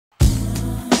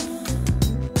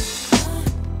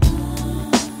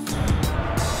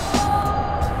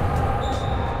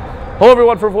Hello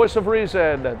everyone, for Voice of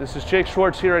Reason. This is Jake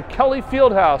Schwartz here at Kelly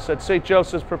Fieldhouse at St.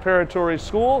 Joseph's Preparatory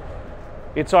School.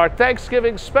 It's our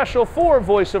Thanksgiving special for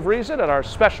Voice of Reason, and our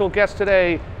special guest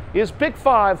today is Big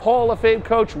Five Hall of Fame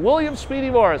coach William Speedy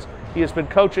Morris. He has been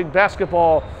coaching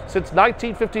basketball since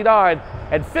 1959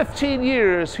 and 15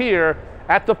 years here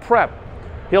at the Prep.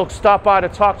 He'll stop by to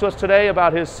talk to us today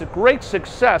about his great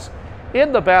success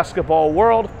in the basketball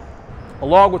world,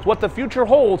 along with what the future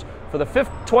holds for the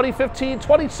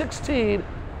 2015-2016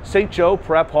 St. Joe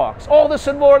Prep Hawks. All this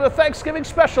and more in the Thanksgiving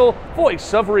special,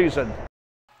 Voice of Reason.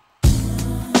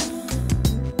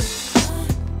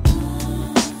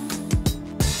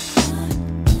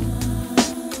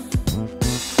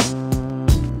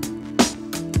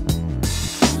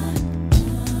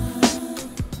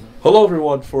 Hello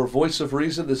everyone, for Voice of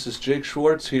Reason. This is Jake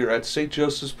Schwartz here at St.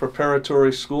 Joseph's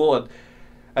Preparatory School, and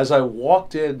as I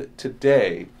walked in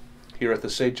today here at the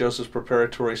St. Joseph's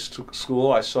Preparatory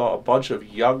School, I saw a bunch of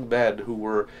young men who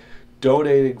were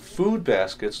donating food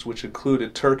baskets, which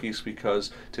included turkeys,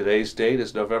 because today's date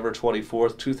is November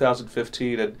 24th,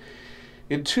 2015, and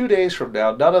in 2 days from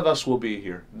now, none of us will be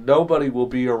here. Nobody will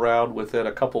be around within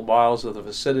a couple miles of the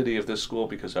vicinity of this school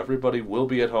because everybody will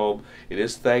be at home. It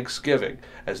is Thanksgiving.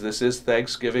 As this is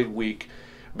Thanksgiving week,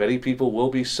 many people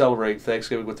will be celebrating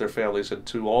Thanksgiving with their families, and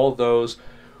to all those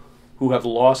who have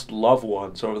lost loved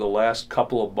ones over the last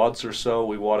couple of months or so,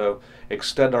 we want to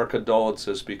extend our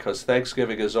condolences, because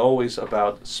Thanksgiving is always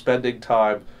about spending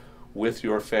time with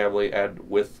your family and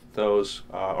with those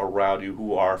around you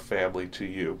who are family to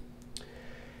you.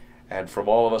 And from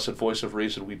all of us at Voice of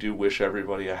Reason, we do wish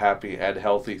everybody a happy and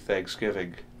healthy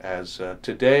Thanksgiving. As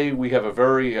today we have a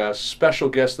very special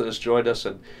guest that has joined us,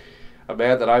 and a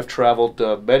man that I've traveled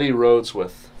many roads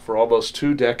with for almost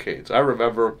 2 decades. I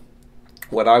remember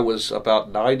when I was about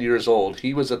 9 years old,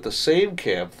 he was at the same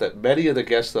camp that many of the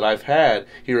guests that I've had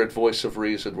here at Voice of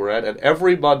Reason were at, and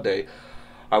every Monday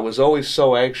I was always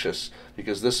so anxious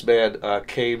because this man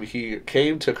came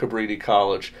to Cabrini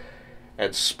College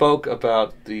and spoke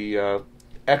about the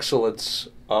excellence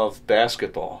of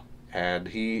basketball. And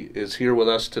he is here with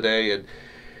us today, and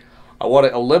I want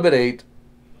to eliminate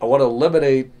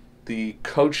the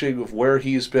coaching of where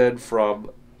he's been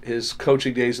from his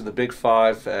coaching days in the Big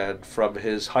Five and from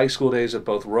his high school days at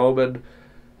both Roman,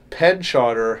 Penn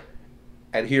Charter,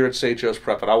 and here at St. Joe's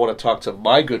Prep. And I want to talk to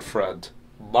my good friend,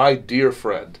 my dear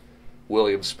friend,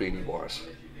 William Speedy Morris.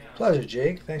 Pleasure,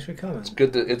 Jake. Thanks for coming. It's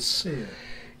good to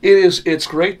it's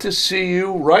great to see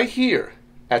you right here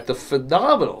at the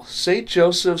phenomenal St.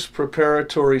 Joseph's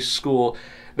Preparatory School.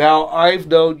 Now, I've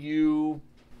known you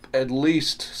at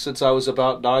least since I was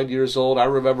about 9 years old. I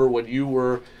remember when you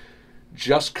were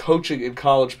just coaching in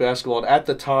college basketball, and at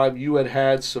the time you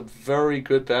had some very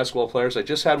good basketball players. I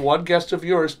just had one guest of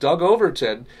yours, Doug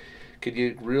Overton. Can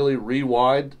you really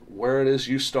rewind where it is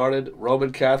you started,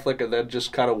 Roman Catholic, and then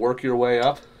just kind of work your way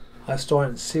up? I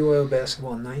started in CYO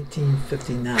basketball in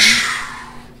 1959,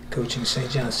 coaching St.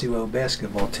 John's CYO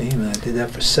basketball team, and I did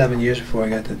that for 7 years before I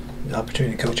got the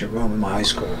opportunity to coach at Rome in my high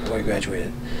school before I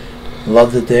graduated.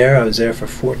 Loved it there. I was there for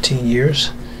 14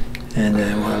 years, and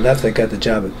when I left, I got the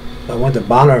job I went to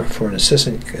Bonner for as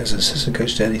an assistant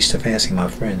coach to Eddie Stefanski, my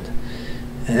friend.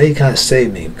 And Eddie kind of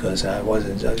saved me because I was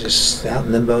just out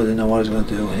in limbo, didn't know what I was going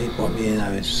to do, and he brought me in.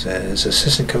 I was as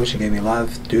assistant coach, and gave me a lot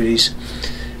of duties.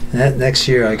 And that next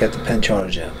year, I got the Penn Charter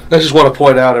job. I just want to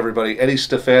point out, everybody, Eddie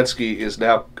Stefanski is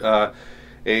now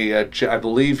I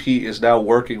believe he is now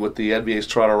working with the NBA's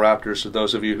Toronto Raptors. For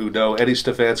those of you who know, Eddie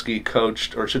Stefanski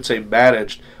coached, or I should say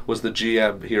managed, was the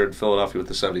GM here in Philadelphia with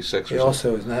the 76ers. He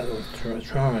also is not with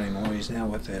Toronto anymore. He's now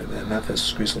with the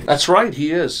Memphis Grizzlies. That's right,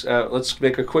 he is. Let's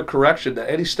make a quick correction.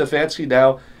 Eddie Stefanski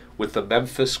now with the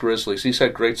Memphis Grizzlies. He's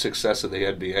had great success in the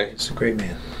NBA. He's a great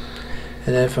man.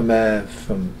 And then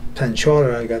from Penn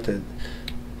Charter, I got the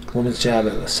women's job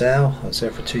at LaSalle. I was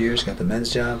there for 2 years, got the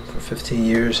men's job for 15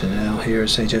 years, and now here at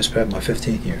St. Joe's Prep, my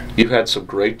 15th year. You've had some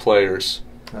great players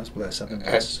I was blessed. I've been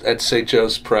blessed. At St.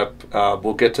 Joe's Prep.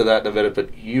 We'll get to that in a minute,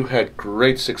 but you had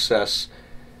great success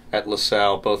at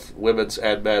LaSalle, both women's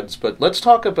and men's. But let's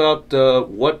talk about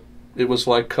what it was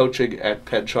like coaching at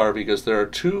Penn Charter, because there are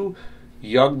 2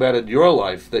 young men in your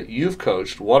life that you've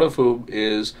coached, one of whom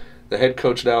is the head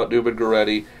coach now at Newman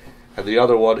Goretti, and the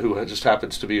other one who just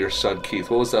happens to be your son, Keith.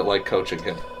 What was that like coaching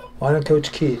him? Well, I didn't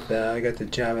coach Keith. I got the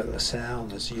job at LaSalle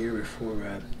this year before.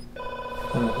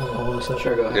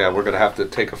 Sure, go ahead. Yeah, we're going to have to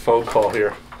take a phone call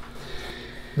here.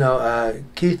 No,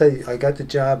 Keith, I got the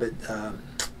job at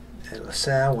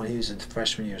LaSalle when he was in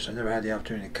freshman year, so I never had the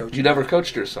opportunity to coach him. You never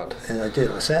coached your son? And I did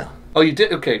at LaSalle. Oh, you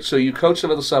did? Okay, so you coached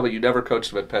him at LaSalle, but you never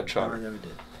coached him at Penn Charter. No, I never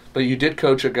did. But you did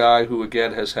coach a guy who,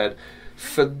 again, has had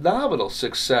phenomenal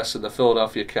success in the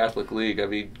Philadelphia Catholic League. I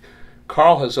mean,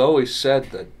 Carl has always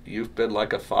said that you've been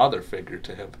like a father figure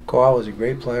to him. Carl was a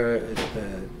great player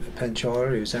at Penn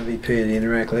Charter. He was MVP of the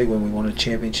Interact League when we won a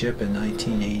championship in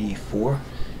 1984.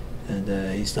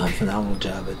 And he's done a phenomenal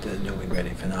job at New England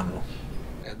Reading. Phenomenal.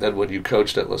 And then when you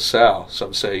coached at LaSalle,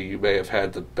 some say you may have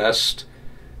had the best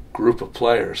group of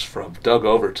players, from Doug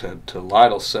Overton to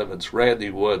Lionel Simmons, Randy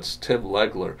Woods, Tim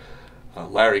Legler,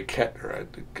 Larry Kettner.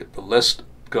 The list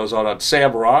goes on.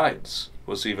 Sam Rhines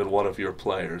was even one of your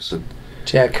players. And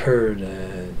Jack Hurd,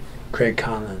 Craig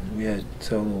Conlon. We had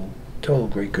total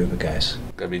great group of guys.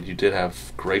 I mean, you did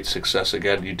have great success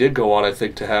again. You did go on, I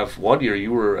think, to have one year.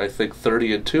 You were, I think,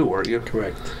 30-2, weren't you?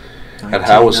 Correct. And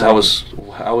how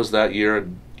was that year?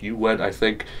 And you went, I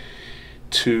think,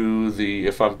 to the,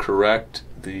 if I'm correct,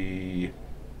 the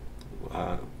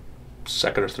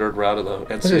second or third round of the NCAAs.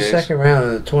 It was the second round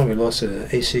of the tournament. We lost to the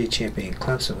ACC champion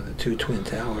Clemson with the two twin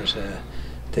towers,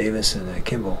 Davis and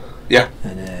Kimball. Yeah.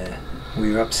 And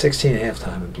we were up 16 at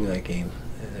halftime and blew that game,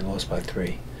 and they lost by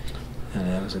 3. And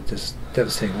it was a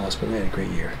devastating loss, but we had a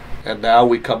great year. And now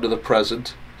we come to the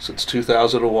present. Since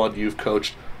 2001, you've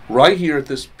coached right here at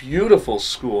this beautiful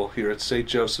school here at St.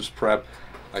 Joseph's Prep.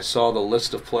 I saw the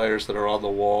list of players that are on the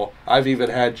wall. I've even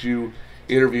had you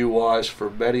interview-wise for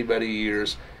many, many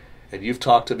years, and you've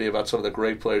talked to me about some of the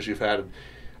great players you've had. And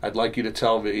I'd like you to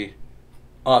tell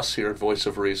us here at Voice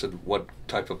of Reason, what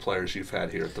type of players you've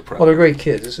had here at the Prep. Well, they're great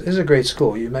kids. This is a great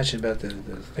school. You mentioned about the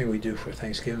thing we do for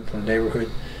Thanksgiving for the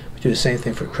neighborhood. We do the same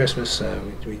thing for Christmas.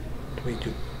 We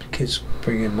do, kids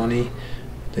bring in money.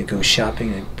 They go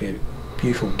shopping and get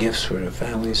beautiful gifts for their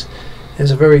families. And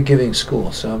it's a very giving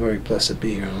school, so I'm very blessed to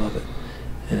be here and love it.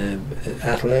 And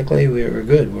athletically, we're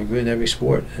good. We're good in every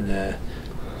sport, and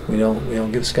we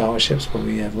don't give scholarships, but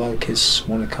we have a lot of kids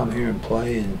want to come here and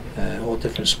play in all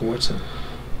different sports, and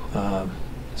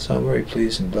so I'm very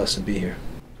pleased and blessed to be here.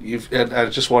 And I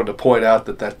just wanted to point out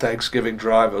that Thanksgiving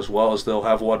drive, as well as they'll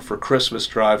have one for Christmas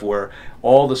drive, where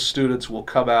all the students will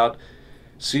come out.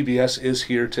 CBS is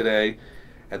here today,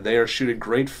 and they are shooting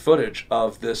great footage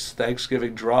of this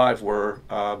Thanksgiving drive where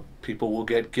people will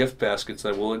get gift baskets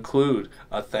that will include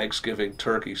a Thanksgiving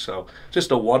turkey. So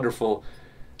just a wonderful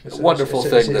thing. It's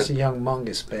a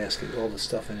humongous basket. All the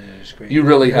stuff in it is great. You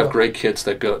really have great kids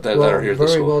that are here at the school.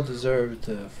 Very well deserved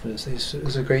for this.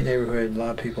 It's a great neighborhood. A lot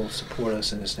of people support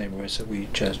us in this neighborhood, so we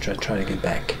just try to give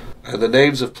back. And the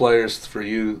names of players for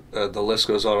you, the list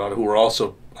goes on, who are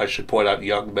also, I should point out,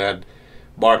 young men.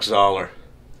 Mark Zoller,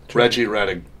 Reggie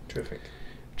Redding, terrific.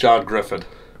 John Griffin,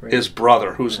 great. His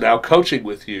brother, who's now coaching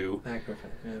with you. Matt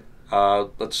Griffin, yeah.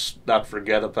 Let's not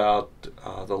forget about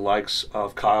the likes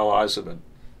of Kyle Eisenman.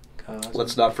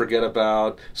 Let's not forget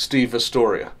about Steve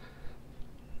Astoria,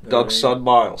 Doug's son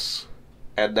Miles,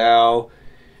 and now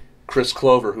Chris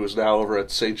Clover, who's now over at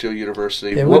St. Joe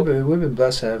University. Yeah, we've been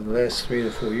blessed to have the last 3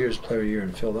 to 4 years player year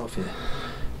in Philadelphia.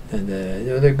 And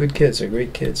they're good kids, they're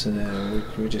great kids, and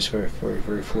we're just very, very,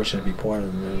 very fortunate to be part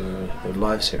of their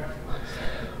lives here.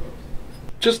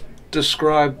 Just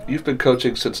describe, you've been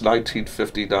coaching since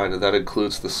 1959, and that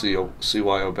includes the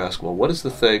CYO basketball. What is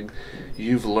the thing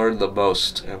you've learned the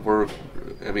most? And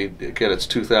again, it's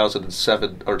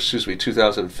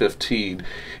 2015.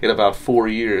 In about 4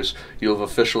 years, you'll have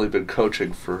officially been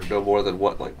coaching for no more than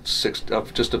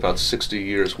just about 60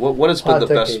 years. What has been the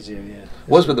best?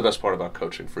 What's been the best part about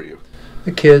coaching for you?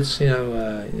 The kids,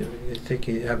 I think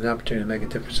you have an opportunity to make a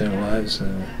difference in their lives,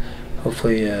 and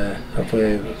hopefully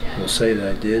we'll say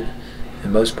that I did.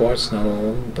 In most parts, not all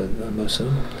of them, but most of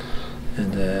them.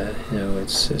 And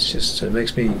it's just it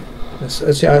makes me. I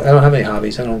don't have any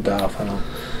hobbies. I don't golf. You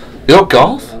don't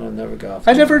golf? I don't never golf.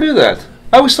 I never knew that.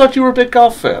 I always thought you were a big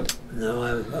golf fan. No,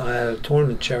 I had a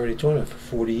charity tournament for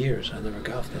 40 years. I never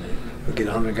golfed in it. We get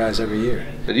 100 guys every year.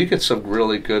 And you get some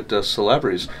really good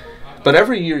celebrities. But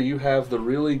every year you have the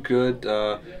really good.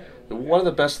 One of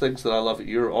the best things that I love,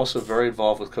 you're also very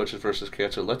involved with Coaches versus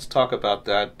Cancer. Let's talk about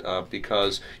that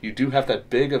because you do have that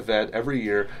big event every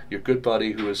year. Your good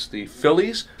buddy, who is the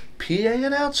Phillies PA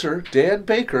announcer, Dan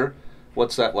Baker.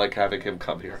 What's that like having him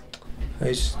come here?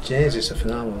 Dan's just a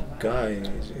phenomenal guy.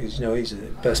 He's the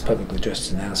best publicly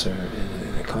addressed announcer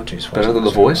in the country. As far Better than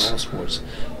The Voice? All sports.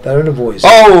 Better than The Voice.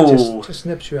 Oh! Just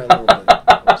snips you out a little bit.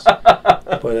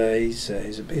 But he's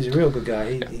a real good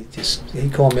guy. He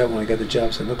called me up when I got the job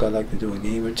and said, look, I'd like to do a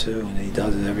game or two, and he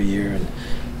does it every year, and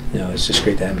it's just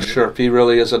great to have him. Sure, he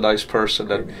really is a nice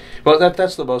person, and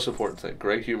that's the most important thing.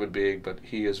 Great human being, but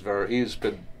he's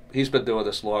been doing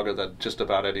this longer than just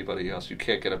about anybody else. You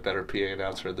can't get a better PA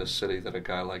announcer in this city than a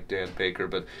guy like Dan Baker.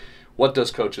 But what does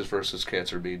Coaches versus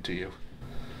Cancer mean to you?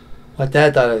 My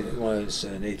dad died when I was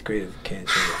in 8th grade of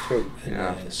cancer of the throat, and,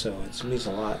 Yeah. so it means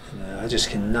a lot. And I just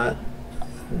cannot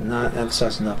not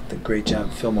emphasize enough the great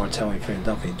job Phil Martelli and Fran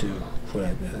Duffy do for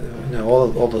that.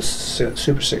 All the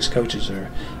Super Six coaches are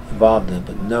involved in it,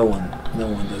 but no one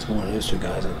does more than those two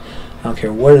guys. And I don't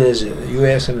care what it is. You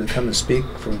ask them to come and speak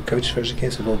for Coaches versus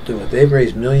Cancer, they'll do it. They've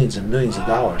raised millions and millions of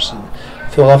dollars. And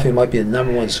Philadelphia might be the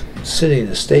 #1 city in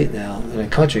the state now, in the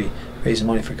country, raising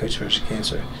money for Coaches versus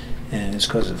Cancer. And it's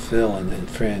because of Phil and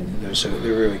Fran. They're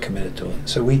really committed to it.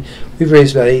 So we've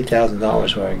raised about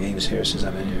 $8,000 for our games here since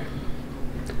I've been here.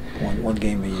 One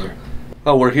game a year.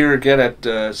 Well, we're here again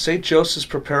at St. Joseph's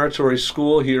Preparatory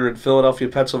School here in Philadelphia,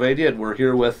 Pennsylvania, and we're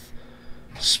here with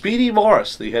Speedy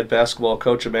Morris, the head basketball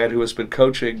coach, a man who has been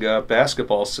coaching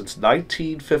basketball since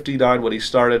 1959 when he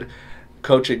started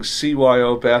coaching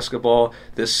CYO basketball.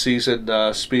 This season,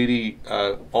 Speedy,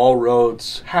 all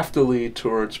roads have to lead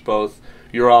towards both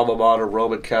your alma mater,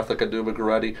 Roman Catholic and Numa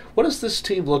Goretti. What is this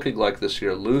team looking like this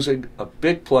year? Losing a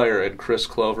big player in Chris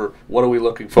Clover. What are we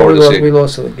looking forward to seeing? We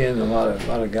lost again a lot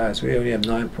of guys. We only have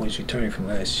 9 points returning from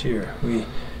last year.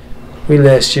 We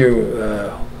last year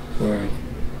were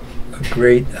a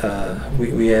great.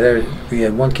 We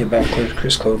had one kid back,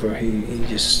 Chris Clover. He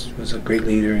just was a great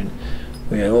leader, and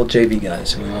we had all JV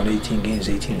guys, and we won 18 games,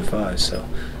 18-5. So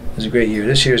it was a great year.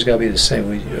 This year's got to be the same.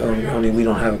 Only we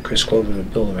don't have a Chris Clover to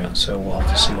build around, so we'll have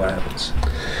to see what happens.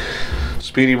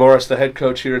 Speedy Morris, the head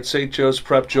coach here at St. Joe's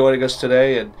Prep, joining us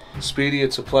today. And Speedy,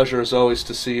 it's a pleasure as always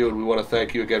to see you, and we want to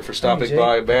thank you again for stopping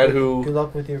by. A man who, good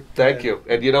luck with your. Thank you.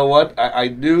 And you know what? I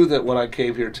knew that when I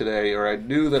came here today, or I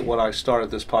knew that when I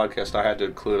started this podcast, I had to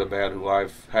include a man who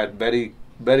I've had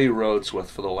many roads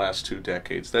with for the last 2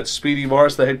 decades. That's Speedy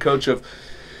Morris, the head coach of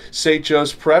St.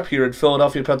 Joe's Prep here in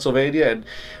Philadelphia, Pennsylvania. And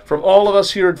from all of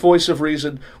us here at Voice of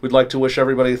Reason, we'd like to wish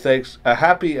everybody a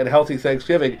happy and healthy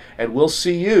Thanksgiving, and we'll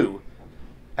see you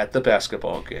at the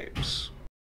basketball games.